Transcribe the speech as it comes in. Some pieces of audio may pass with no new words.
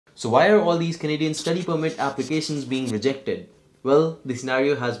So why are all these Canadian study permit applications being rejected? Well, the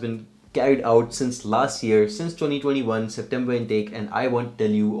scenario has been carried out since last year, since 2021 September intake, and I want to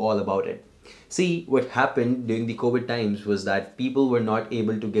tell you all about it. See, what happened during the COVID times was that people were not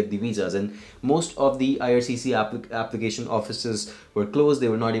able to get the visas, and most of the IRCC application offices were closed. They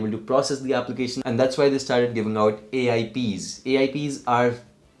were not able to process the application, and that's why they started giving out AIPs. AIPs are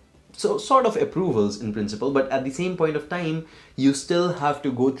so sort of approvals in principle, but at the same point of time you still have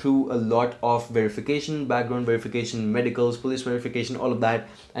to go through a lot of verification, background verification, medicals, police verification, all of that,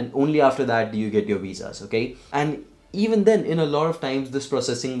 and only after that do you get your visas. Okay, and even then in a lot of times this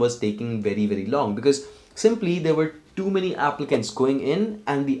processing was taking very long because simply there were too many applicants going in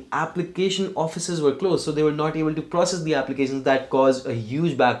and the application offices were closed, so they were not able to process the applications. That caused a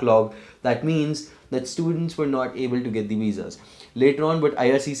huge backlog. That means that students were not able to get the visas. Later on, what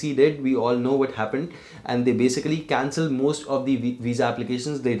IRCC did, we all know what happened, and they basically cancelled most of the visa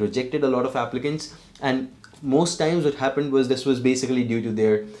applications. They rejected a lot of applicants, and most times what happened was this was basically due to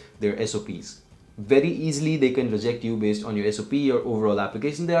their SOPs. Very easily they can reject you based on your SOP or overall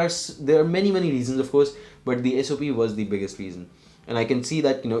application. There are many reasons, of course, but the SOP was the biggest reason. And I can see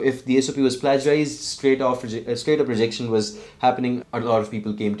that, if the SOP was plagiarized, straight up rejection was happening. A lot of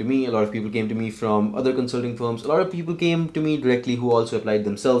people came to me. A lot of people came to me from other consulting firms. A lot of people came to me directly who also applied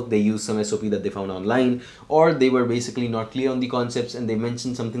themselves. They used some SOP that they found online, or they were basically not clear on the concepts and they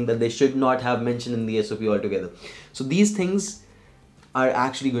mentioned something that they should not have mentioned in the SOP altogether. So these things are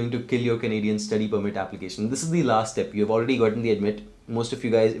actually going to kill your Canadian study permit application. This is the last step. You have already gotten the admit. Most of you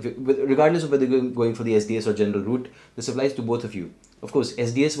guys, regardless of whether you're going for the SDS or general route, this applies to both of you. Of course,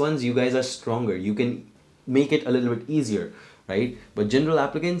 SDS ones, you guys are stronger. You can make it a little bit easier, right? But general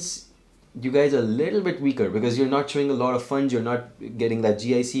applicants, you guys are a little bit weaker because you're not showing a lot of funds. You're not getting that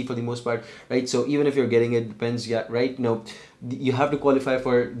GIC for the most part, right? So even if you're getting it, depends, yeah, right? No, you have to qualify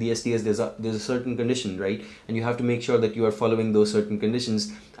for the SDS. There's a certain condition, right? And you have to make sure that you are following those certain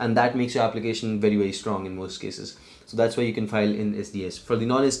conditions, and that makes your application very strong in most cases. So that's why you can file in SDS. For the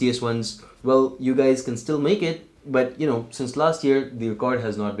non-SDS ones, well, you guys can still make it, but since last year the record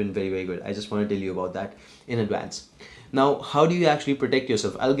has not been very good. I just want to tell you about that in advance. Now, how do you actually protect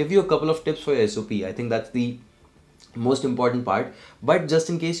yourself? I'll give you a couple of tips for your SOP. I think that's the most important part, but just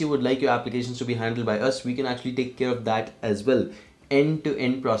in case you would like your applications to be handled by us, we can actually take care of that as well.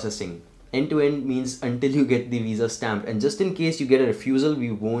 End-to-end processing. End-to-end means until you get the visa stamped, and just in case you get a refusal,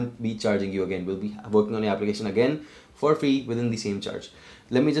 we won't be charging you again. We'll be working on your application again for free within the same charge.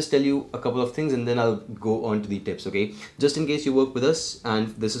 Let me just tell you a couple of things and then I'll go on to the tips. Okay, just in case you work with us and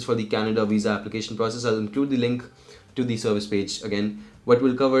this is for the Canada visa application process, I'll include the link to the service page. Again, what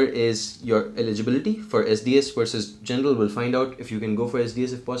we'll cover is your eligibility for SDS versus general. We'll find out if you can go for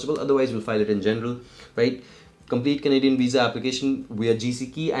SDS if possible, otherwise we'll file it in general, right? Complete Canadian visa application via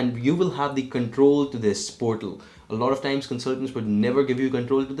GC key, and you will have the control to this portal. A lot of times consultants would never give you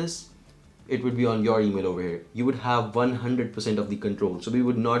control to this. It would be on your email over here. You would have 100% of the control. So we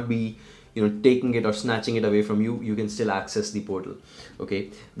would not be taking it or snatching it away from you. You can still access the portal. Okay,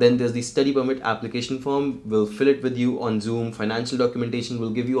 then there's the study permit application form. We'll fill it with you on Zoom. Financial documentation,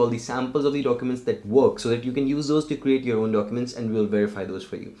 will give you all the samples of the documents that work so that you can use those to create your own documents, and we'll verify those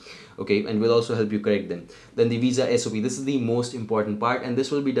for you. Okay, and we'll also help you correct them. Then the visa SOP, this is the most important part, and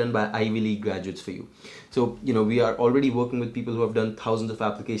this will be done by Ivy League graduates for you. So we are already working with people who have done thousands of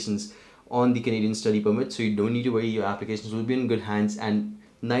applications on the Canadian study permit, so you don't need to worry. Your applications will be in good hands, and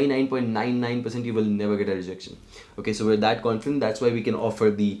 99.99% you will never get a rejection. Okay, so we're that confident. That's why we can offer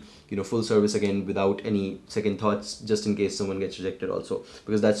the full service again without any second thoughts, just in case someone gets rejected also,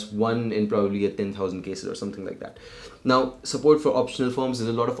 because that's one in probably a 10,000 cases or something like that. Now, support for optional forms. There's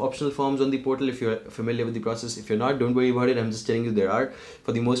a lot of optional forms on the portal. If you're familiar with the process, if you're not, don't worry about it. I'm just telling you there are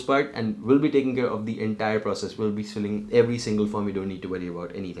for the most part, and we'll be taking care of the entire process. We'll be filling every single form. You don't need to worry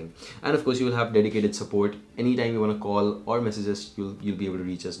about anything. And of course, you will have dedicated support. Anytime you want to call or message us, you'll be able to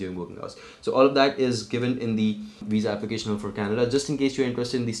reach us during working hours. So all of that is given in the visa application for Canada. Just in case you're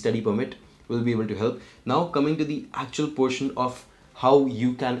interested in the study permit, we'll be able to help. Now, coming to the actual portion of how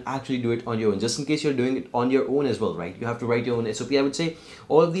you can actually do it on your own, just in case you're doing it on your own as well, right? You have to write your own SOP. I would say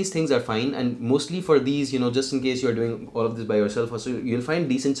all of these things are fine, and mostly for these, just in case you're doing all of this by yourself also, you'll find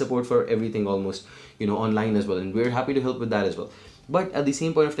decent support for everything almost, online as well, and we're happy to help with that as well. But at the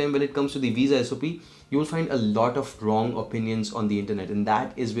same point of time, when it comes to the visa SOP, you will find a lot of wrong opinions on the internet, and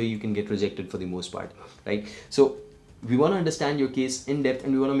that is where you can get rejected for the most part, right? So we want to understand your case in depth,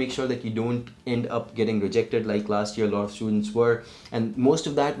 and we want to make sure that you don't end up getting rejected like last year a lot of students were, and most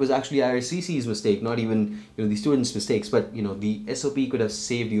of that was actually IRCC's mistake, not even the students' mistakes, but the SOP could have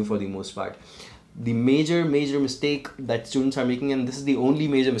saved you for the most part. The major mistake that students are making, and this is the only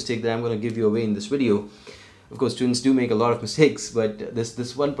major mistake that I'm going to give you away in this video. Of course, students do make a lot of mistakes, but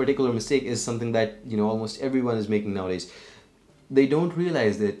this one particular mistake is something that, you know, almost everyone is making nowadays. They don't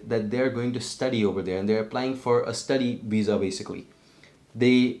realize that they're going to study over there, and they're applying for a study visa basically.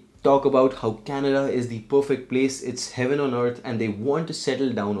 They talk about how Canada is the perfect place, it's heaven on earth, and they want to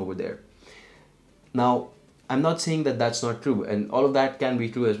settle down over there. Now, I'm not saying that that's not true, and all of that can be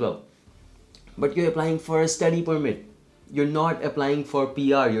true as well. But you're applying for a study permit. You're not applying for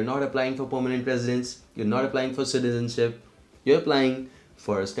PR, you're not applying for permanent residence, you're not applying for citizenship, you're applying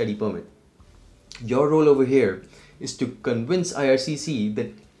for a study permit. Your role over here is to convince IRCC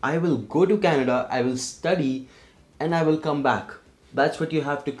that I will go to Canada, I will study, and I will come back. That's what you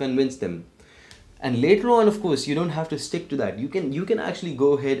have to convince them. And later on, of course, you don't have to stick to that. You can actually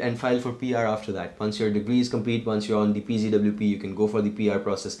go ahead and file for PR after that. Once your degree is complete, once you're on the PGWP, you can go for the PR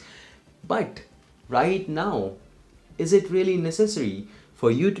process. But right now, is it really necessary for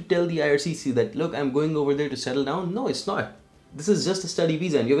you to tell the IRCC that, look, I'm going over there to settle down? No, it's not. This is just a study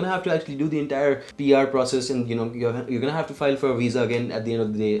visa, and you're gonna have to actually do the entire PR process, and you know you're gonna have to file for a visa again at the end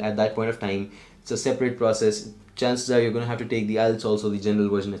of the day. At that point of time, it's a separate process. Chances are you're gonna have to take the IELTS also, the general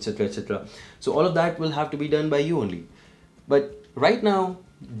version, etc., etc. So all of that will have to be done by you only. But right now,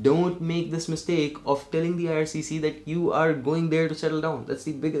 don't make this mistake of telling the IRCC that you are going there to settle down. That's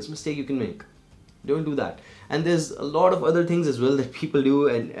the biggest mistake you can make. Don't do that. And there's a lot of other things as well that people do,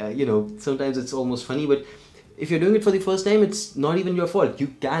 and you know, sometimes it's almost funny, but if you're doing it for the first time, it's not even your fault. You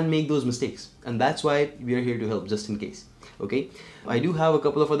can make those mistakes, and that's why we are here to help, just in case. Okay, I do have a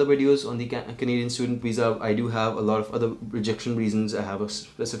couple of other videos on the Canadian student visa. I do have a lot of other rejection reasons. I have a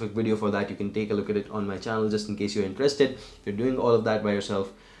specific video for that. You can take a look at it on my channel, just in case you're interested. If you're doing all of that by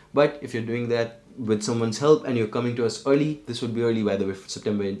yourself, but if you're doing that with someone's help and you're coming to us early, this would be early by the way,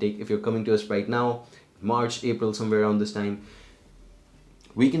 September intake. If you're coming to us right now, March, April, somewhere around this time,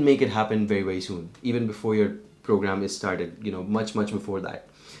 we can make it happen very soon, even before your program is started, you know, much before that.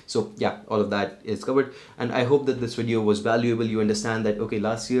 So yeah, all of that is covered, and I hope that this video was valuable. You understand that, okay,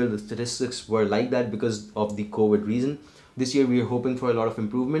 last year the statistics were like that because of the COVID reason. This year we are hoping for a lot of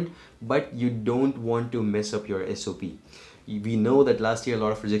improvement, but you don't want to mess up your SOP. We know that last year a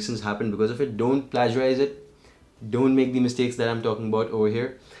lot of rejections happened because of it. Don't plagiarize it. Don't make the mistakes that I'm talking about over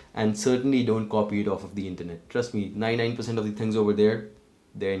here, and certainly don't copy it off of the internet. Trust me, 99% of the things over there,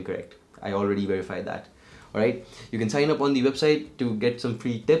 they're incorrect. I already verified that. Alright, you can sign up on the website to get some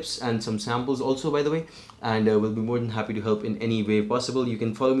free tips and some samples also, by the way, and we'll be more than happy to help in any way possible. You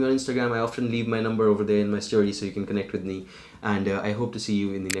can follow me on Instagram. I often leave my number over there in my story, so you can connect with me, and I hope to see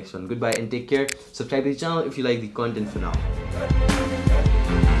you in the next one. Goodbye and take care. Subscribe to the channel if you like the content for now.